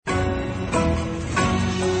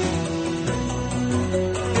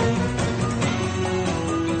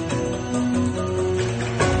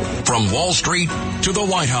From Wall Street to the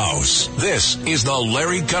White House, this is the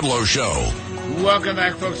Larry Kudlow Show. Welcome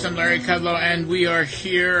back, folks. I'm Larry Kudlow, and we are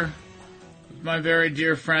here with my very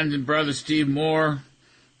dear friend and brother, Steve Moore,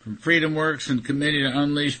 from FreedomWorks and Committee to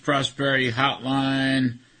Unleash Prosperity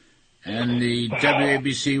Hotline and the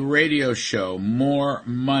WABC radio show, More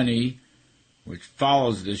Money, which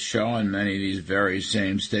follows this show on many of these very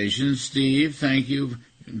same stations. Steve, thank you.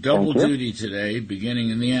 Double duty today, beginning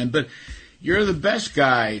and the end. But you're the best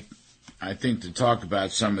guy, I think, to talk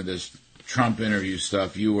about some of this Trump interview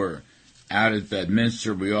stuff. You were out at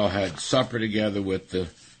Bedminster. We all had supper together with the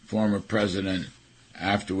former president.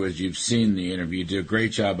 Afterwards, you've seen the interview. You did a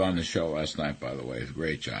great job on the show last night, by the way.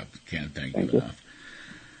 Great job. Can't thank you enough.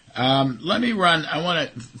 Let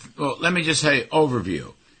me just say,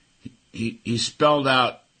 overview. He spelled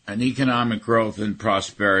out an economic growth and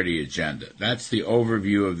prosperity agenda. That's the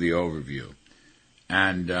overview of the overview.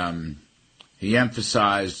 And he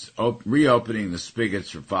emphasized reopening the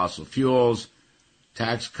spigots for fossil fuels,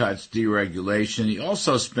 tax cuts, deregulation. He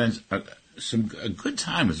also spent a good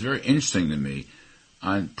time. It was very interesting to me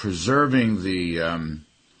on preserving the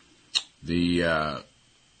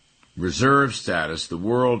reserve status, the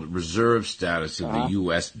world reserve status of the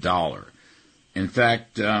U.S. dollar. In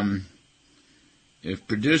fact, if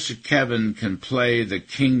producer Kevin can play the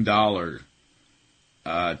King Dollar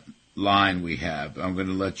line we have, I'm going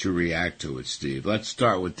to let you react to it, Steve. Let's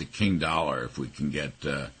start with the King Dollar, if we can get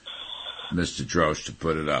Mr. Drosh to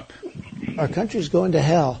put it up. Our country's going to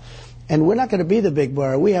hell, and we're not going to be the big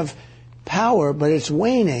bar. We have power, but it's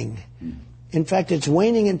waning. In fact, it's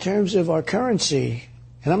waning in terms of our currency.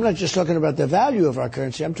 And I'm not just talking about the value of our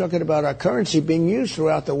currency. I'm talking about our currency being used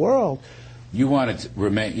throughout the world. You want it to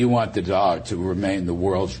remain. You want the dollar to remain the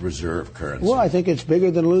world's reserve currency. Well, I think it's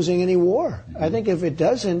bigger than losing any war. I think if it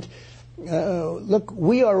doesn't, look,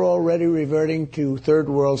 we are already reverting to third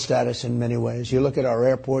world status in many ways. You look at our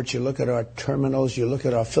airports, you look at our terminals, you look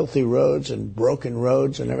at our filthy roads and broken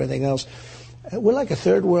roads and everything else. We're like a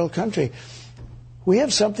third world country. We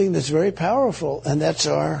have something that's very powerful, and that's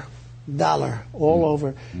our dollar all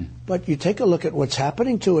over. But you take a look at what's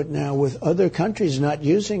happening to it now with other countries not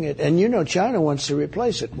using it. And you know China wants to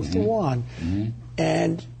replace it with the yuan.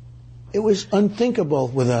 And it was unthinkable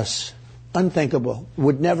with us. Unthinkable.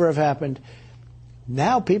 Would never have happened.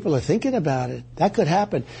 Now people are thinking about it. That could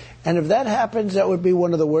happen. And if that happens, that would be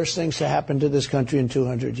one of the worst things to happen to this country in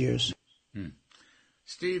 200 years.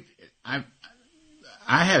 Steve,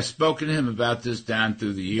 I have spoken to him about this down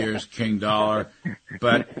through the years, King Dollar,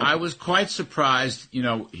 but I was quite surprised. You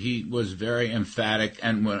know, he was very emphatic,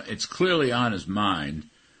 and when it's clearly on his mind.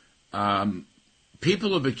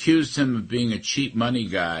 People have accused him of being a cheap money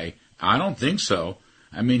guy. I don't think so.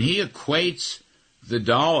 I mean, he equates the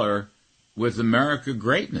dollar with American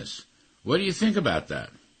greatness. What do you think about that?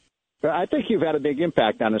 I think you've had a big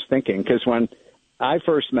impact on his thinking, because when I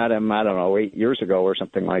first met him, I don't know, 8 years ago or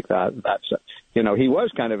something like that. He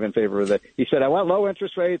was kind of in favor of that. He said, I want low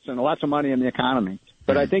interest rates and lots of money in the economy.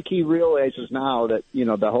 But I think he realizes now that,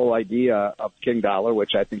 the whole idea of King Dollar,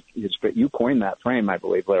 which I think you coined that frame, I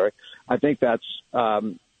believe, Larry. I think that's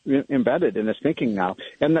embedded in his thinking now.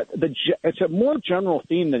 And it's a more general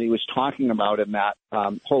theme that he was talking about in that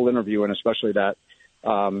whole interview, and especially that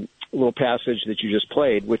little passage that you just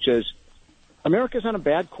played, which is, America's on a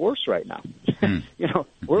bad course right now.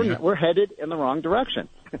 We're headed in the wrong direction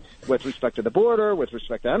with respect to the border, with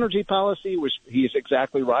respect to energy policy. He's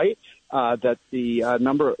exactly right that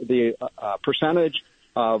the percentage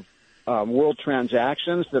of world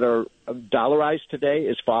transactions that are dollarized today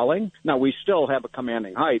is falling. Now, we still have a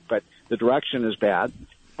commanding height, but the direction is bad.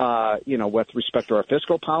 With respect to our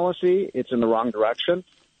fiscal policy, it's in the wrong direction.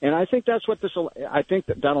 And I think that's what I think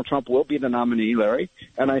that Donald Trump will be the nominee, Larry.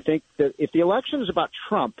 And I think that if the election is about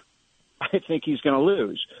Trump, I think he's going to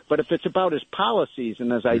lose. But if it's about his policies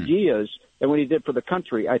and his ideas and what he did for the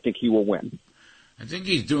country, I think he will win. I think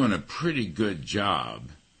he's doing a pretty good job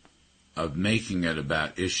of making it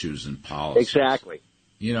about issues and policies. Exactly.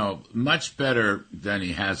 Much better than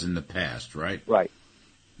he has in the past, right? Right.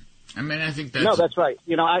 I mean, I think that's... No, that's right.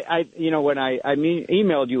 When I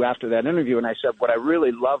emailed you after that interview, and I said what I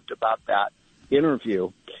really loved about that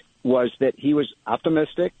interview was that he was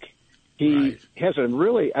optimistic. He has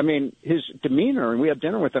his demeanor, and we had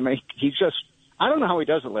dinner with him. He's just, I don't know how he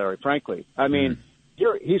does it, Larry, frankly. I mean,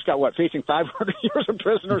 he's got, facing 500 years in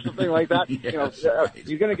prison or something like that. Yes,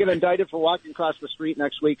 He's going to get indicted for walking across the street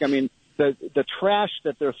next week. I mean, the trash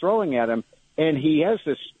that they're throwing at him, and he has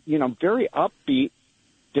this, very upbeat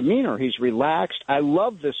demeanor. He's relaxed. I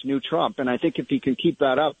love this new Trump, and I think if he can keep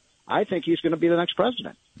that up, I think he's going to be the next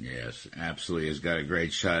president. Yes, absolutely. He's got a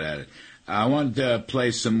great shot at it. I want to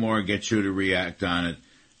play some more, get you to react on it.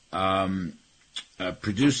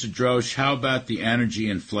 Producer Drosh, how about the energy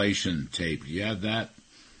inflation tape? Do you have that?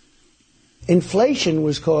 Inflation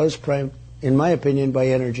was caused, in my opinion, by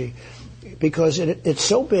energy. Because it's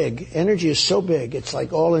so big. Energy is so big. It's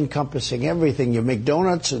like all-encompassing everything. You make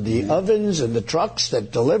donuts and the ovens and the trucks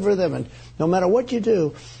that deliver them. And no matter what you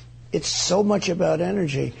do, it's so much about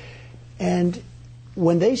energy. And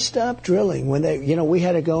when they stopped drilling, we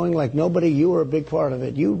had it going like nobody, you were a big part of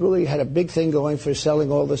it. You really had a big thing going for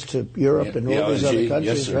selling all this to Europe and all these other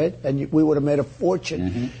countries, yes, right? And we would have made a fortune.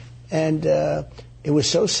 Mm-hmm. And it was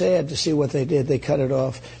so sad to see what they did. They cut it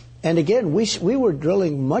off. And again, we were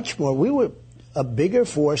drilling much more. We were a bigger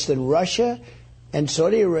force than Russia and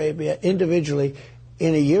Saudi Arabia individually.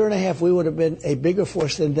 In a year and a half, we would have been a bigger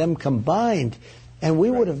force than them combined. And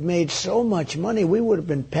we would have made so much money. We would have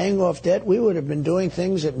been paying off debt. We would have been doing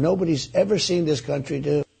things that nobody's ever seen this country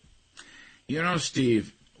do. You know,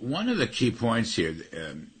 Steve, one of the key points here,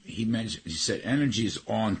 he said energy is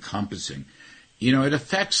all-encompassing. You know, it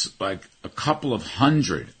affects like a couple of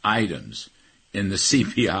hundred items in the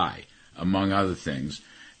CPI, among other things.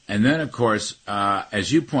 And then, of course, as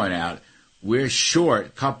you point out, we're short a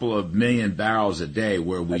couple of million barrels a day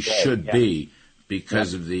where we should be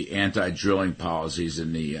because of the anti-drilling policies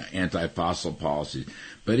and the anti-fossil policies.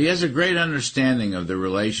 But he has a great understanding of the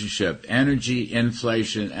relationship, energy,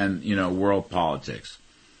 inflation, and, world politics.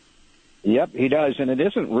 Yep, he does, and it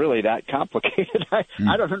isn't really that complicated. I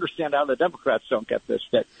don't understand how the Democrats don't get this.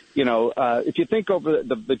 That if you think over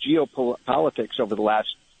the geopolitics over the last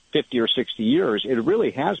 50 or 60 years, it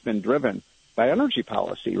really has been driven by energy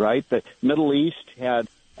policy, right? The Middle East had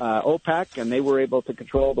OPEC, and they were able to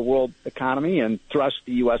control the world economy and thrust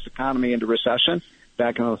the U.S. economy into recession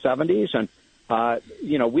back in the 70s. And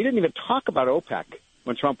we didn't even talk about OPEC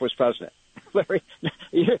when Trump was president. Larry,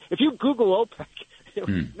 if you Google OPEC,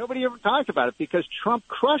 nobody ever talked about it because Trump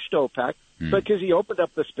crushed OPEC because he opened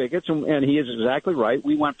up the spigots, and he is exactly right.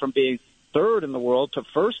 We went from being third in the world to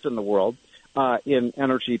first in the world in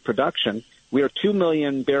energy production. We are 2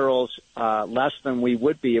 million barrels less than we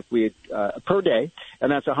would be if we per day,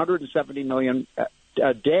 and that's 170 million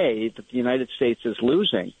a day that the United States is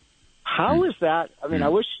losing. How is that? I mean, I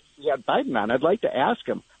wish we had Biden on. I'd like to ask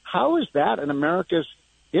him, how is that in America's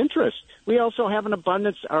interest? We also have an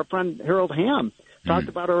abundance. Our friend Harold Hamm talked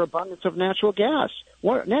about our abundance of natural gas.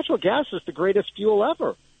 Natural gas is the greatest fuel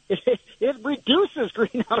ever. It reduces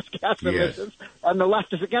greenhouse gas emissions, and the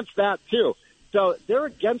left is against that, too. So they're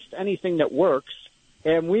against anything that works,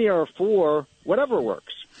 and we are for whatever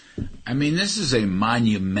works. I mean, this is a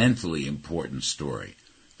monumentally important story,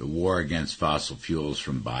 the war against fossil fuels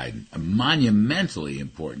from Biden, a monumentally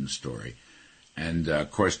important story. And,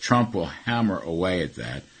 of course, Trump will hammer away at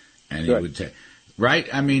that. And he would take, right?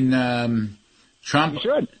 I mean, Trump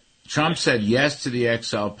said yes to the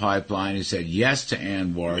XL pipeline. He said yes to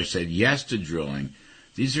ANWR. He said yes to drilling.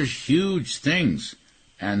 These are huge things.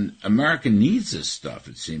 And America needs this stuff,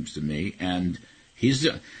 it seems to me. And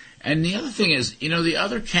and the other thing is, the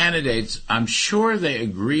other candidates, I'm sure they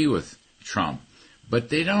agree with Trump, but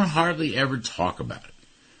they don't hardly ever talk about it.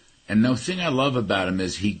 And the thing I love about him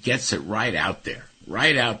is he gets it right out there.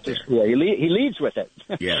 Yeah, he leads with it.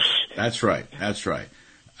 Yes, that's right.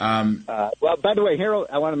 Well, by the way, Harold,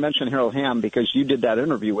 I want to mention Harold Hamm because you did that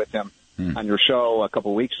interview with him on your show a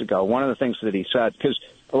couple of weeks ago. One of the things that he said, because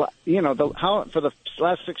for the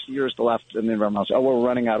last 60 years, the left and the environmentalists, we're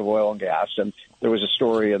running out of oil and gas, and there was a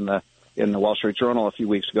story in the Wall Street Journal a few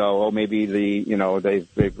weeks ago. Maybe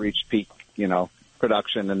they've reached peak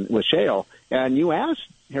production with shale. And you asked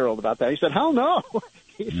Harold about that. He said, "Hell no."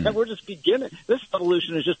 He said, "We're just beginning. This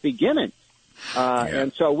evolution is just beginning."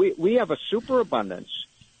 And so we have a superabundance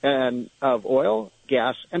of oil,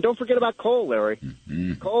 gas, and don't forget about coal, Larry.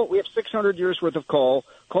 Coal, we have 600 years worth of coal.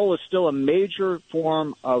 Coal is still a major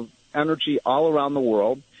form of energy all around the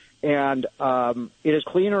world, and it is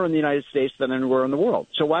cleaner in the United States than anywhere in the world.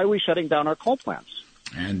 So why are we shutting down our coal plants?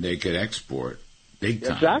 And they could export big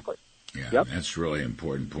time. Exactly. Yeah, that's a really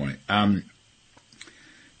important point.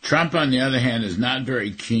 Trump, on the other hand, is not very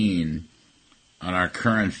keen on our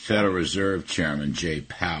current Federal Reserve Chairman, Jay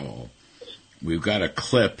Powell. We've got a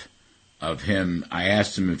clip of him. I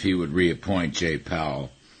asked him if he would reappoint Jay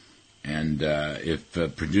Powell, and if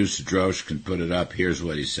producer Drosh can put it up, here's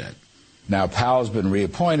what he said. Now, Powell's been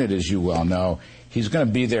reappointed, as you well know. He's going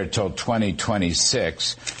to be there till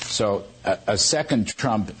 2026. So a second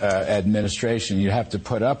Trump administration, you have to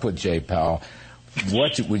put up with Jay Powell.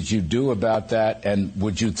 What would you do about that, and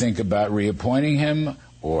would you think about reappointing him,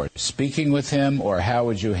 or speaking with him, or how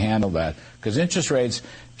would you handle that? Because interest rates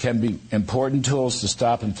can be important tools to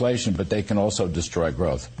stop inflation, but they can also destroy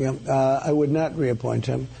growth. Yeah, I would not reappoint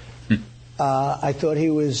him. I thought he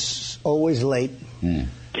was always late,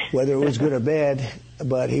 whether it was good or bad,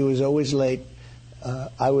 but he was always late.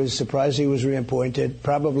 I was surprised he was reappointed.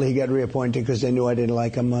 Probably he got reappointed because they knew I didn't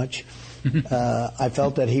like him much. I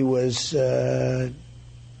felt that he was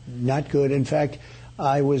not good. In fact,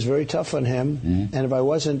 I was very tough on him, and if I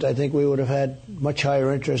wasn't, I think we would have had much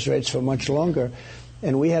higher interest rates for much longer.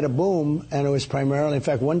 And we had a boom, and it was primarily, in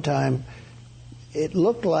fact, one time, it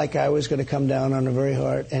looked like I was going to come down on him very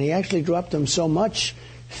hard, and he actually dropped them so much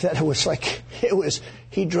that it was like,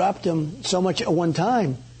 he dropped them so much at one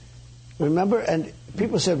time. Remember? And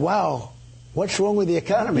people said, wow, what's wrong with the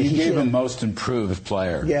economy? He gave him most improved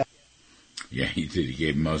player. Yeah. Yeah, he did. He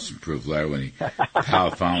gave most improved player when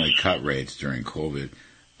Powell finally cut rates during COVID.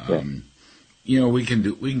 We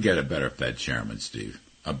can get a better Fed chairman, Steve.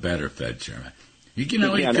 A better Fed chairman.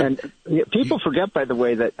 People forget, by the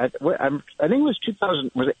way, that I think it was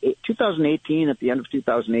 2018. At the end of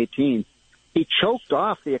 2018, he choked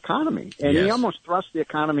off the economy, and he almost thrust the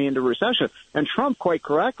economy into recession. And Trump, quite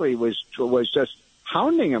correctly, was just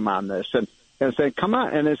hounding him on this and saying, "Come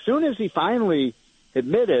on!" And as soon as he finally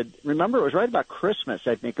admitted, remember, it was right about Christmas,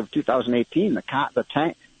 I think, of 2018.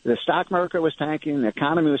 The stock market was tanking, the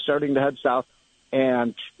economy was starting to head south,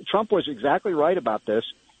 and Trump was exactly right about this.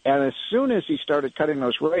 And as soon as he started cutting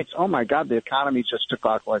those rates, oh, my God, the economy just took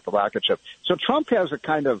off like a rocket ship. So Trump has a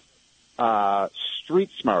kind of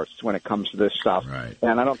street smarts when it comes to this stuff. Right.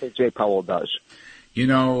 And I don't think Jay Powell does.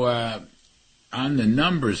 On the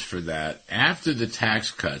numbers for that, after the tax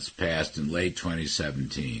cuts passed in late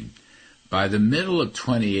 2017, by the middle of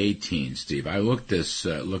 2018, Steve, I looked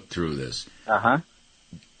through this.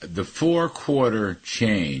 The 4-quarter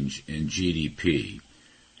change in GDP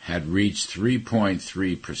had reached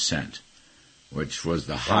 3.3%, which was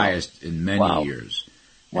the highest in many years.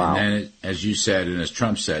 Wow. And then, as you said, and as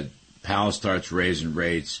Trump said, Powell starts raising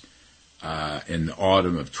rates in the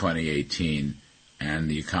autumn of 2018, and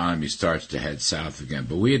the economy starts to head south again.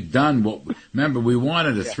 But we had done remember, we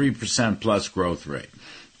wanted a 3% plus growth rate,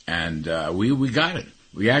 and we got it.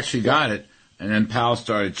 We actually got it, and then Powell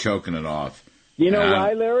started choking it off. You know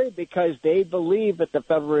why, Larry? Because they believe that the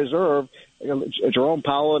Federal Reserve, Jerome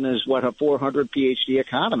Powell and his, 400 PhD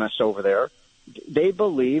economists over there, they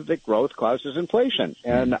believe that growth causes inflation.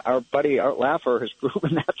 And our buddy Art Laffer has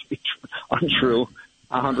proven that to be untrue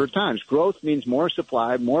 100 times. Growth means more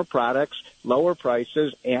supply, more products, lower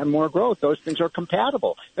prices, and more growth. Those things are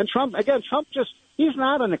compatible. And Trump he's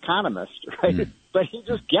not an economist, right? But he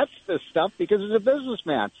just gets this stuff because he's a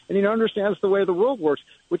businessman, and he understands the way the world works,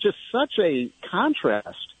 which is such a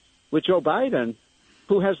contrast with Joe Biden,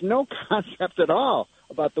 who has no concept at all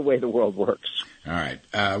about the way the world works. All right.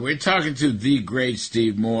 We're talking to the great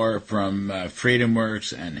Steve Moore from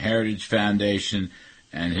FreedomWorks and Heritage Foundation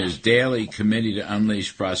and his daily Committee to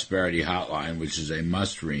Unleash Prosperity hotline, which is a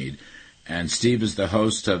must-read. And Steve is the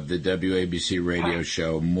host of the WABC radio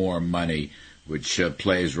show More Money, which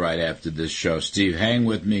plays right after this show. Steve, hang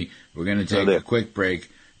with me. We're going to take a quick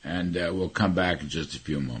break, and we'll come back in just a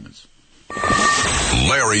few moments.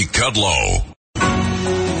 Larry Kudlow.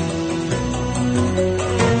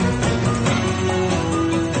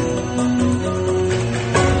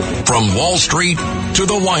 From Wall Street to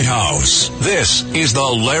the White House, this is the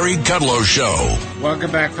Larry Kudlow Show.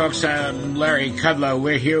 Welcome back, folks. I'm Larry Kudlow.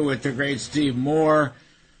 We're here with the great Steve Moore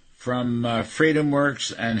from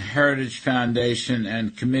FreedomWorks and Heritage Foundation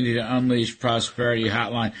and Committee to Unleash Prosperity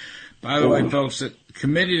Hotline. By the way, folks, the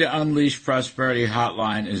Committee to Unleash Prosperity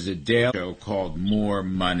Hotline is a daily show called More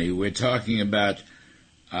Money. We're talking about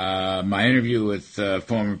my interview with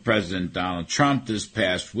former President Donald Trump this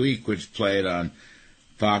past week, which played on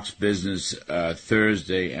Fox Business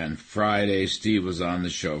Thursday and Friday. Steve was on the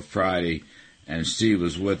show Friday, and Steve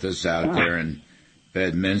was with us out there in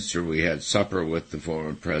Bedminster. We had supper with the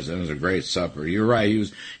former president. It was a great supper. You're right. He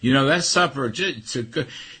was, that supper,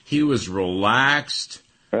 he was relaxed.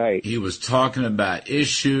 Right. He was talking about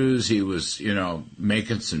issues. He was,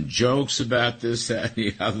 making some jokes about this, that, and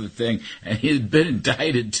the other thing. And he had been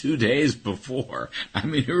indicted 2 days before. I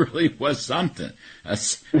mean, it really was something.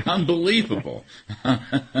 That's unbelievable. No,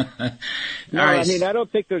 I mean, I don't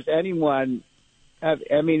think there's anyone.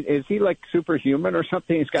 I mean, is he like superhuman or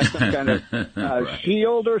something? He's got some kind of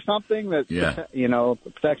shield or something that,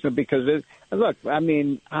 protects him. Because, look, I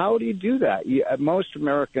mean, how do you do that?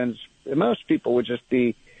 Most people would just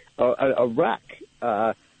be a wreck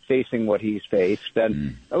facing what he's faced.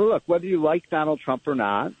 And look, whether you like Donald Trump or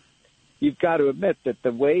not, you've got to admit that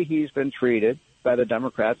the way he's been treated by the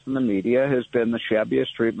Democrats and the media has been the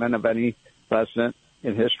shabbiest treatment of any president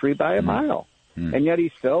in history by a mile. And yet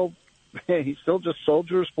he still just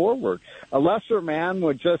soldiers forward. A lesser man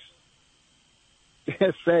would just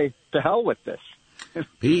say, to hell with this.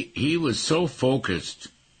 He was so focused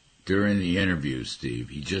during the interview, Steve.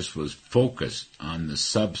 He just was focused on the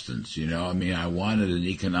substance, you know. I mean, I wanted an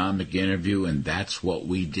economic interview, and that's what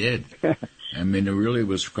we did. I mean, it really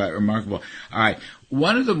was quite remarkable. All right,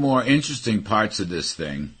 one of the more interesting parts of this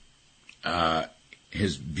thing,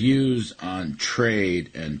 his views on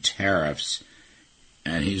trade and tariffs,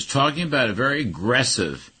 and he's talking about a very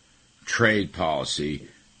aggressive trade policy,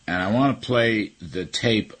 and I want to play the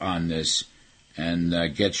tape on this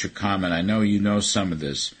and get your comment. I know you know some of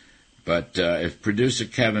this, but if producer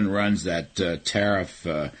Kevin runs that tariff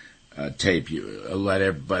tape, let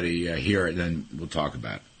everybody hear it, then we'll talk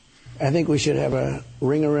about it. I think we should have a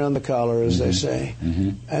ring around the collar, as they say.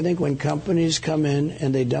 I think when companies come in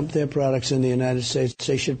and they dump their products in the United States,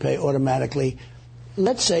 they should pay automatically,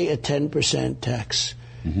 let's say, a 10% tax.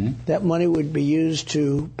 That money would be used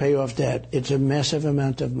to pay off debt. It's a massive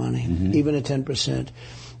amount of money, even at 10%.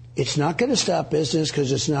 It's not going to stop business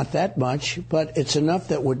because it's not that much, but it's enough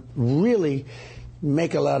that would really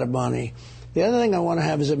make a lot of money. The other thing I want to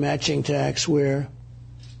have is a matching tax where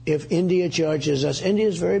if India charges us, India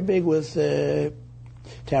is very big with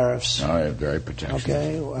tariffs. Oh, yeah, very protectionist.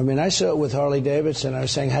 Okay. I mean, I saw it with Harley Davidson. I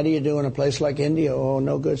was saying, how do you do in a place like India? Oh,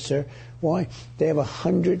 no good, sir. Why? They have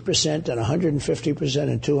 100% and 150%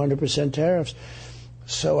 and 200% tariffs.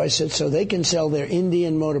 So I said, so they can sell their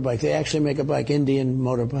Indian motorbike. They actually make a bike, Indian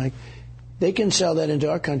motorbike. They can sell that into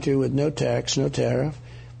our country with no tax, no tariff.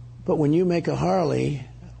 But when you make a Harley,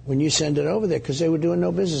 when you send it over there, because they were doing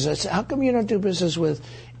no business, I said, how come you don't do business with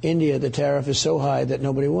India? The tariff is so high that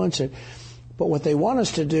nobody wants it. But what they want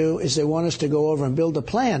us to do is they want us to go over and build a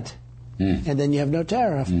plant, and then you have no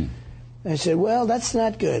tariff. I said, well, that's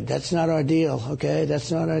not good. That's not our deal, okay?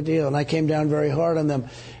 That's not our deal. And I came down very hard on them.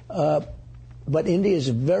 But India is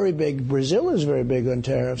very big. Brazil is very big on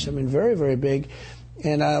tariffs. I mean, very, very big.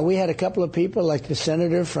 And we had a couple of people, like the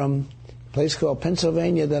senator from a place called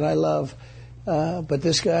Pennsylvania that I love. But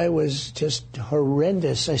this guy was just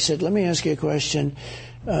horrendous. I said, let me ask you a question.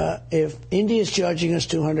 If India is charging us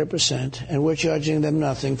 200% and we're charging them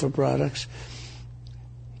nothing for products,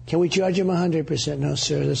 can we charge them 100%? No,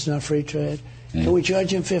 sir, that's not free trade. Can we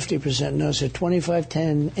charge them 50%? No, sir. 25,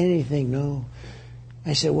 10, anything? No.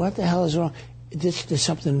 I said, what the hell is wrong? There's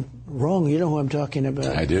something wrong. You know who I'm talking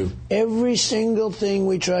about. I do. Every single thing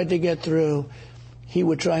we tried to get through, he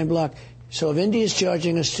would try and block. So if India's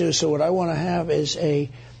charging us too, so what I want to have is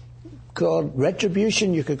called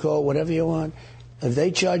retribution. You could call it whatever you want. If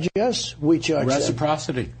they charge us, we charge them.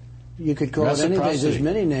 Reciprocity. You could call it anything. There's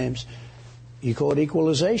many names. You call it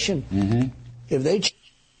equalization. If they...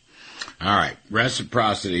 All right,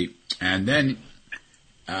 reciprocity. And then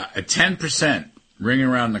a 10% ring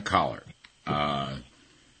around the collar. But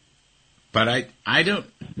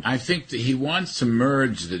I think that he wants to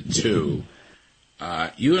merge the two.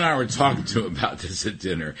 You and I were talking to him about this at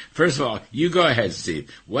dinner. First of all, you go ahead,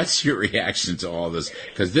 Steve. What's your reaction to all this?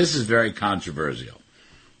 Because this is very controversial.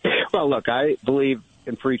 Well, look, I believe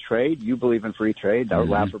in free trade. You believe in free trade.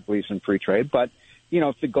 Laffer believes in free trade. But, you know,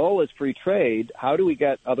 if the goal is free trade, how do we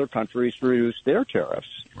get other countries to reduce their tariffs?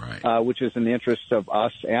 Right. Which is in the interest of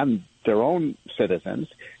us and their own citizens.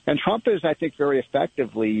 And Trump has, I think, very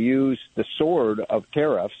effectively used the sword of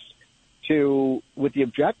tariffs with the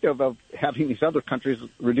objective of having these other countries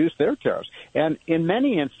reduce their tariffs. And in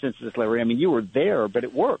many instances, Larry, I mean, you were there, but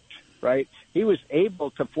it worked, right? He was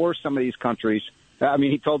able to force some of these countries. I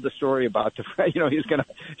mean, he told the story about he said he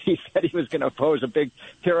was going to impose a big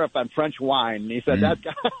tariff on French wine. And he said that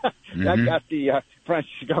got the French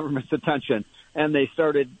government's attention, and they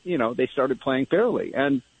started playing fairly.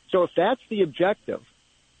 And so if that's the objective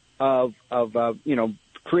of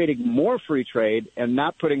creating more free trade and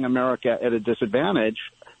not putting America at a disadvantage,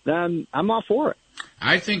 then I'm all for it.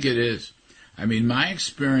 I think it is. I mean, my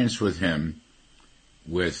experience with him,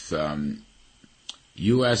 with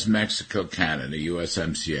U.S., Mexico, Canada,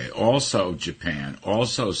 USMCA, also Japan,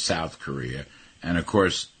 also South Korea, and, of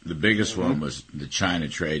course, the biggest one was the China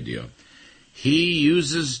trade deal. He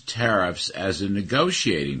uses tariffs as a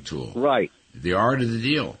negotiating tool. Right. The art of the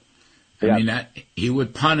deal. I mean, that he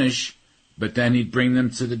would punish, but then he'd bring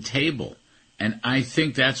them to the table. And I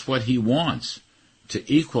think that's what he wants,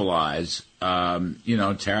 to equalize,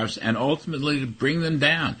 tariffs and ultimately to bring them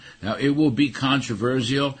down. Now, it will be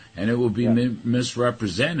controversial and it will be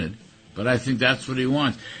misrepresented, but I think that's what he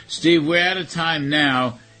wants. Steve, we're out of time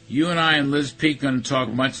now. You and I and Liz Peek are going to talk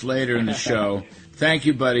much later in the show. Thank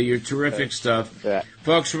you, buddy. You're terrific stuff. Yeah.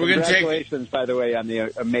 Folks, we're going to take... Congratulations, by the way, on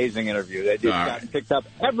the amazing interview. They just got picked up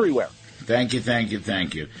everywhere. Thank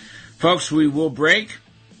you. Folks, we will break.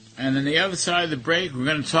 And on the other side of the break, we're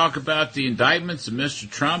going to talk about the indictments of Mr.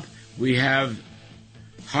 Trump. We have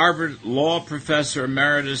Harvard Law Professor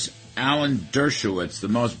Emeritus Alan Dershowitz, the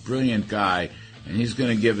most brilliant guy, and he's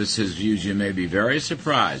going to give us his views. You may be very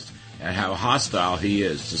surprised at how hostile he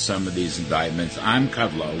is to some of these indictments. I'm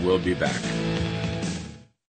Kudlow. We'll be back.